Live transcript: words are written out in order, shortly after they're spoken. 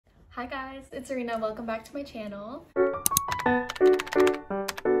Hi guys, it's Arena. Welcome back to my channel.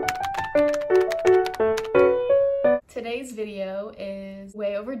 Today's video is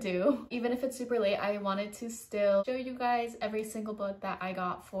way overdue. Even if it's super late, I wanted to still show you guys every single book that I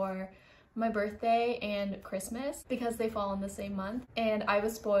got for my birthday and Christmas because they fall in the same month, and I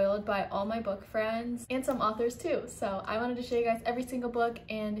was spoiled by all my book friends and some authors too. So I wanted to show you guys every single book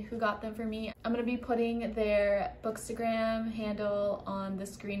and who got them for me. I'm gonna be putting their Bookstagram handle on the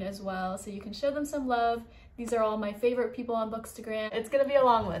screen as well so you can show them some love. These are all my favorite people on Bookstagram. It's gonna be a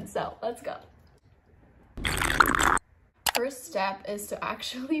long one, so let's go. First step is to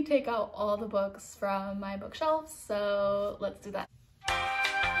actually take out all the books from my bookshelf, so let's do that.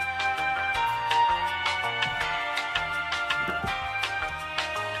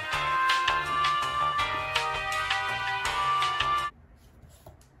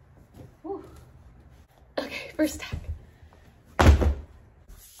 Okay, first stack.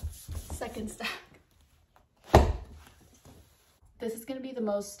 Second stack. This is gonna be the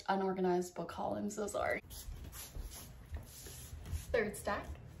most unorganized book haul, I'm so sorry. Third stack.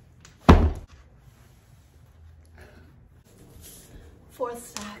 Fourth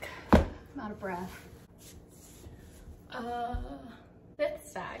stack. I'm out of breath. Fifth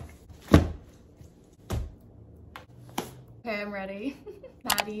stack. Okay, I'm ready.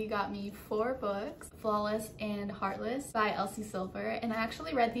 Maddie got me 4 books, Flawless and Heartless by Elsie Silver, and I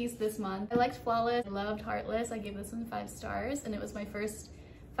actually read these this month. I liked Flawless, I loved Heartless. I gave this one 5 stars, and it was my first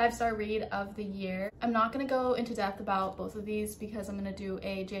 5-star read of the year. I'm not gonna go into depth about both of these because I'm gonna do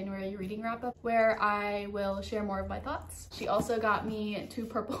a January reading wrap-up where I will share more of my thoughts. She also got me 2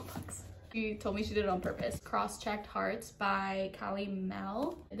 purple books. She told me she did it on purpose. Cross-Checked Hearts by Callie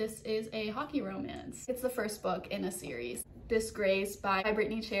Mel. This is a hockey romance. It's the first book in a series. Disgrace by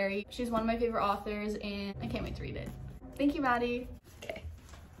Brittany Cherry. She's one of my favorite authors and I can't wait to read it. Thank you, Maddie. Okay.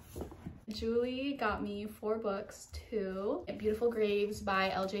 Julie got me 4 books too. Beautiful Graves by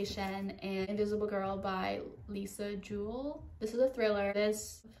LJ Shen and Invisible Girl by Lisa Jewell. This is a thriller.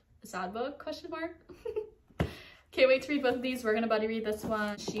 This sad book, question mark. Can't wait to read both of these. We're gonna buddy read this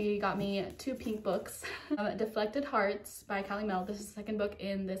one. She got me 2 pink books. Deflected Hearts by Callie Mel. This is the second book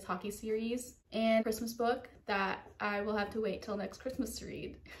in this hockey series. And Christmas book that I will have to wait till next Christmas to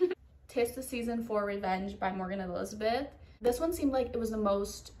read. Taste the Season for Revenge by Morgan Elizabeth. This one seemed like it was the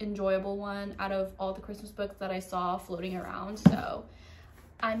most enjoyable one out of all the Christmas books that I saw floating around, so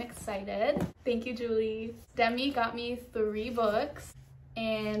I'm excited. Thank you, Julie. Demi got me 3 books.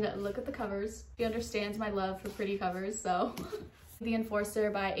 And look at the covers. She understands my love for pretty covers, so. The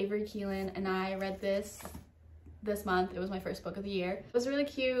Enforcer by Avery Keelan, and I read this month. It was my first book of the year. It was really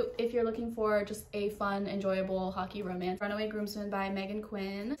cute if you're looking for just a fun, enjoyable hockey romance. Runaway Groomsman by Megan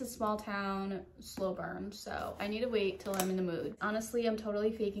Quinn. It's a small town slow burn, so I need to wait till I'm in the mood. Honestly, I'm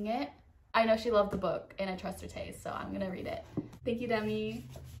totally faking it. I know she loved the book and I trust her taste, so I'm gonna read it. Thank you, Demi.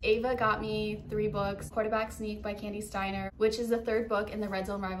 Ava got me 3 books. Quarterback Sneak by Candy Steiner, which is the 3rd book in the Red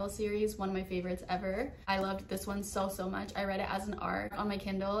Zone Rivals series, one of my favorites ever. I loved this one so much. I read it as an ARC on my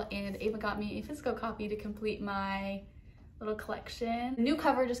Kindle, and Ava got me a physical copy to complete my little collection. The new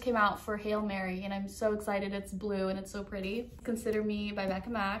cover just came out for Hail Mary, and I'm so excited. It's blue and it's so pretty. Consider Me by Becca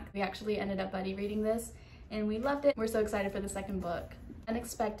Mack. We actually ended up buddy reading this, and we loved it. We're so excited for the 2nd book.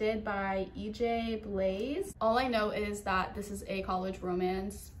 Unexpected by EJ Blaze. All I know is that this is a college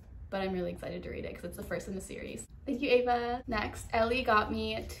romance, but I'm really excited to read it because it's the first in the series. Thank you, Ava. Next, Ellie got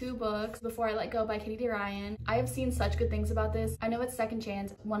me 2 books, Before I Let Go by Katie D. Ryan. I have seen such good things about this. I know it's second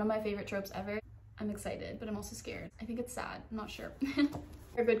chance, one of my favorite tropes ever. I'm excited, but I'm also scared. I think it's sad, I'm not sure.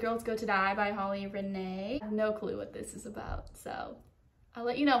 Where Good Girls Go to Die by Holly Renee. I have no clue what this is about, so I'll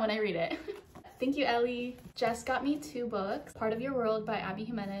let you know when I read it. Thank you, Ellie. Jess got me 2 books. Part of Your World by Abby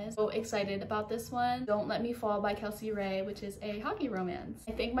Jimenez. So excited about this one. Don't Let Me Fall by Kelsey Ray, which is a hockey romance.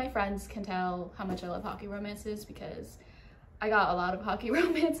 I think my friends can tell how much I love hockey romances because I got a lot of hockey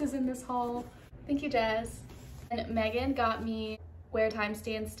romances in this haul. Thank you, Jess. And Megan got me Where Time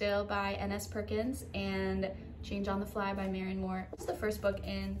Stands Still by N.S. Perkins and Change on the Fly by Marion Moore. It's the first book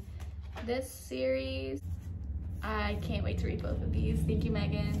in this series. I can't wait to read both of these. Thank you,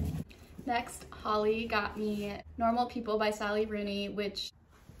 Megan. Next, Holly got me Normal People by Sally Rooney, which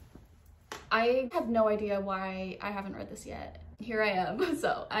I have no idea why I haven't read this yet. Here I am,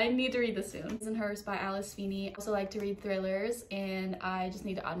 so I need to read this soon. His and Hers by Alice Feeney. I also like to read thrillers, and I just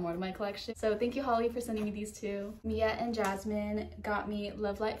need to add more to my collection. So thank you, Holly, for sending me these 2. Mia and Jasmine got me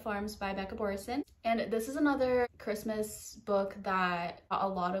Love Light Farms by Becca Borison. And this is another Christmas book that got a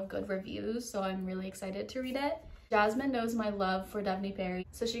lot of good reviews, so I'm really excited to read it. Jasmine knows my love for Devney Perry,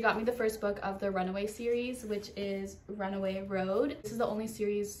 so she got me the first book of the Runaway series, which is Runaway Road. This is the only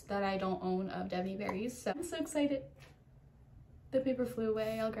series that I don't own of Devney Perry's, so I'm so excited. The paper flew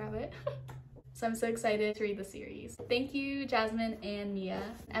away, I'll grab it. So I'm so excited to read the series. Thank you, Jasmine and Mia.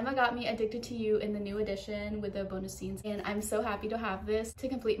 Emma got me Addicted to You in the new edition with the bonus scenes, and I'm so happy to have this to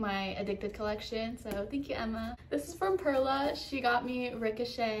complete my Addicted collection. So thank you, Emma. This is from Perla. She got me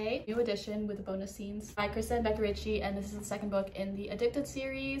Ricochet, new edition with the bonus scenes by Krista and Becca Ritchie, and this is the second book in the Addicted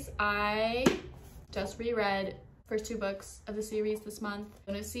series. I just reread first 2 books of the series this month.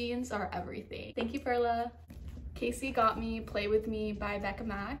 Bonus scenes are everything. Thank you, Perla. Casey got me Play With Me by Becca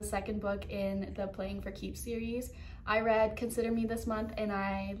Mack, the second book in the Playing for Keeps series. I read Consider Me this month and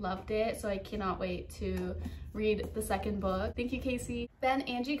I loved it, so I cannot wait to read the second book. Thank you, Casey. Then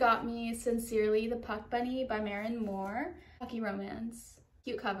Angie got me Sincerely the Puck Bunny by Maren Moore. Hockey romance.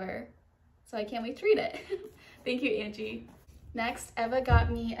 Cute cover. So I can't wait to read it. Thank you, Angie. Next, Eva got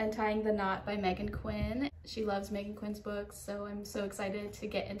me Untying the Knot by Megan Quinn. She loves Megan Quinn's books, so I'm so excited to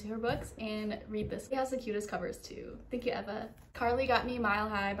get into her books and read this. It has the cutest covers too. Thank you, Eva. Carly got me Mile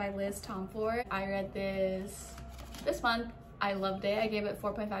High by Liz Tomford. I read this month. I loved it. I gave it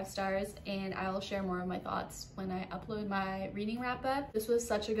 4.5 stars, and I'll share more of my thoughts when I upload my reading wrap-up. This was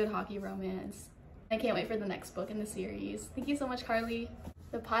such a good hockey romance. I can't wait for the next book in the series. Thank you so much, Carly.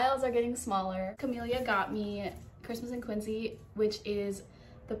 The piles are getting smaller. Camellia got me Christmas in Quincy, which is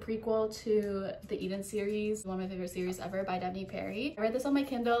the prequel to the Eden series, one of my favorite series ever by Devney Perry. I read this on my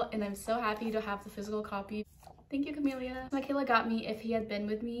Kindle and I'm so happy to have the physical copy. Thank you, Camellia. Michaela got me If He Had Been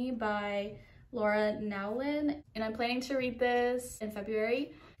With Me by Laura Nowlin, and I'm planning to read this in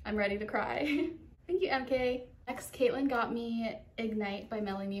February. I'm ready to cry. Thank you, MK. Next, Caitlin got me Ignite by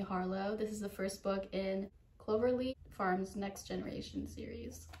Melanie Harlow. This is the first book in Cloverleaf Farms Next Generation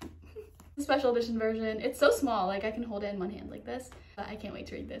series. Special edition version. It's so small, like I can hold it in one hand like this, but I can't wait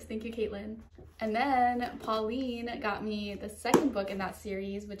to read this. Thank you, Caitlin. And then Pauline got me the second book in that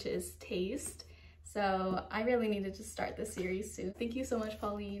series, which is Taste. So I really needed to start this series soon. Thank you so much,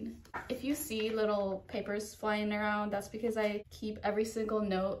 Pauline. If you see little papers flying around, that's because I keep every single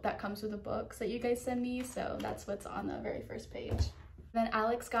note that comes with the books that you guys send me, so that's what's on the very first page. Then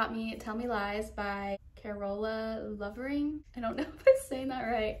Alex got me Tell Me Lies by Carola Lovering. I don't know if I'm saying that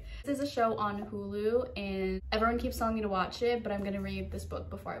right. This is a show on Hulu and everyone keeps telling me to watch it, but I'm gonna read this book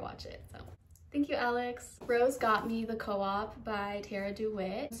before I watch it, so. Thank you, Alex. Rose got me The Co-op by Tara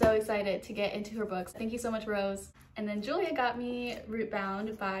DeWitt. I'm so excited to get into her books. Thank you so much, Rose. And then Julia got me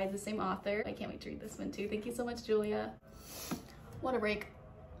Rootbound by the same author. I can't wait to read this one too. Thank you so much, Julia. What a break.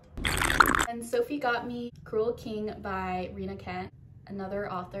 And Sophie got me Cruel King by Rena Kent, another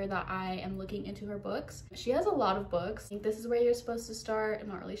author that I am looking into her books. She has a lot of books. I think this is where you're supposed to start. I'm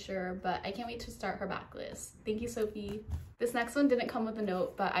not really sure, but I can't wait to start her backlist. Thank you, Sophie. This next one didn't come with a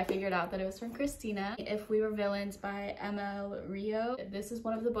note, but I figured out that it was from Christina. If We Were Villains by ML Rio. This is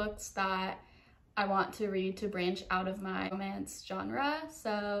one of the books that I want to read to branch out of my romance genre,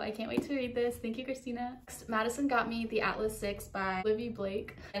 so I can't wait to read this. Thank you, Christina. Next, Madison got me The Atlas Six by Olivia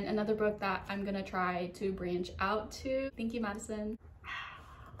Blake, and another book that I'm gonna try to branch out to. Thank you, Madison.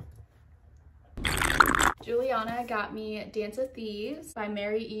 Juliana got me Dance of Thieves by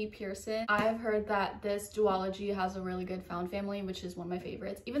Mary E. Pearson. I've heard that this duology has a really good found family, which is one of my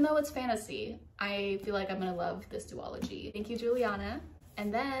favorites. Even though it's fantasy, I feel like I'm gonna love this duology. Thank you, Juliana.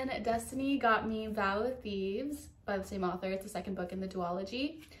 And then Destiny got me Vow of Thieves by the same author. It's the second book in the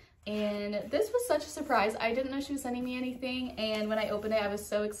duology. And this was such a surprise. I didn't know she was sending me anything, and when I opened it, I was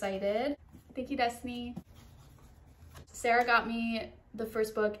so excited. Thank you, Destiny. Sarah got me the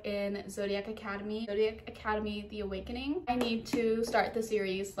first book in Zodiac Academy, The Awakening. I need to start the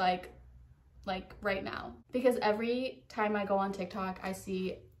series like right now, because every time I go on TikTok, I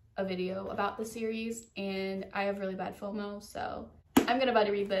see a video about the series and I have really bad FOMO, so I'm gonna about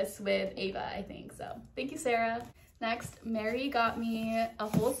to read this with Ava, I think, so. Thank you, Sarah. Next, Mary got me a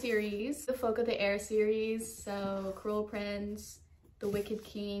whole series, the Folk of the Air series, so Cruel Prince, The Wicked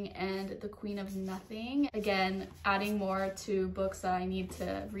King, and The Queen of Nothing. Again, adding more to books that I need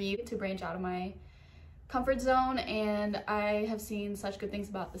to read to branch out of my comfort zone, and I have seen such good things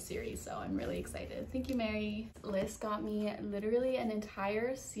about the series, so I'm really excited. Thank you, Mary. Liz got me literally an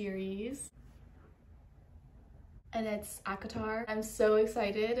entire series, and it's ACOTAR. I'm so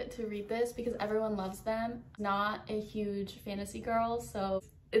excited to read this because everyone loves them. Not a huge fantasy girl, so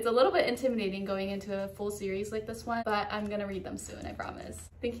it's a little bit intimidating going into a full series like this one, but I'm gonna read them soon, I promise.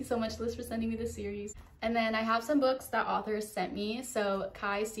 Thank you so much, Liz, for sending me this series. And then I have some books that authors sent me. So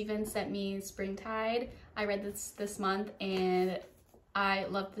Kai Stevens sent me Springtide. I read this month and I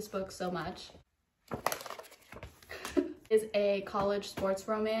loved this book so much. is a college sports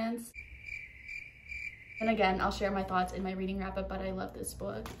romance. And again, I'll share my thoughts in my reading wrap-up, but I love this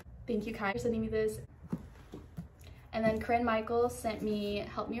book. Thank you, Kai, for sending me this. And then Corinne Michael sent me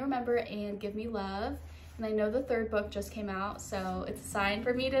Help Me Remember and Give Me Love. And I know the third book just came out, so it's a sign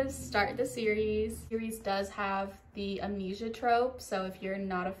for me to start the series. The series does have the amnesia trope, so if you're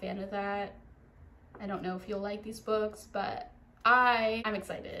not a fan of that, I don't know if you'll like these books, but I'm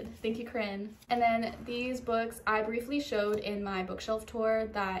excited. Thank you, Corinne. And then these books I briefly showed in my bookshelf tour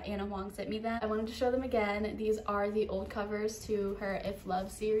that Anna Huang sent me them. I wanted to show them again. These are the old covers to her If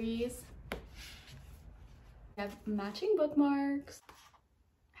Love series. We have matching bookmarks.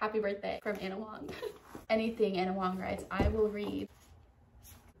 Happy birthday from Anna Huang. Anything Anna Huang writes, I will read.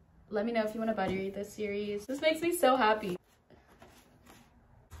 Let me know if you want to buddy read this series. This makes me so happy.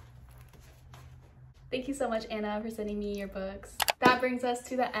 Thank you so much, Anna, for sending me your books. That brings us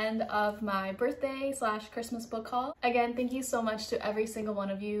to the end of my birthday / Christmas book haul. Again, thank you so much to every single one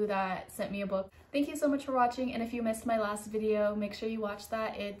of you that sent me a book. Thank you so much for watching, and if you missed my last video, make sure you watch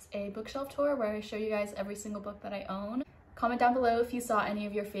that. It's a bookshelf tour where I show you guys every single book that I own. Comment down below if you saw any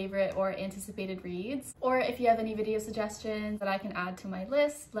of your favorite or anticipated reads, or if you have any video suggestions that I can add to my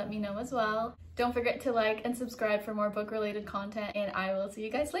list, let me know as well. Don't forget to like and subscribe for more book-related content, and I will see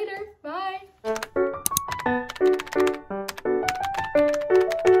you guys later. Bye!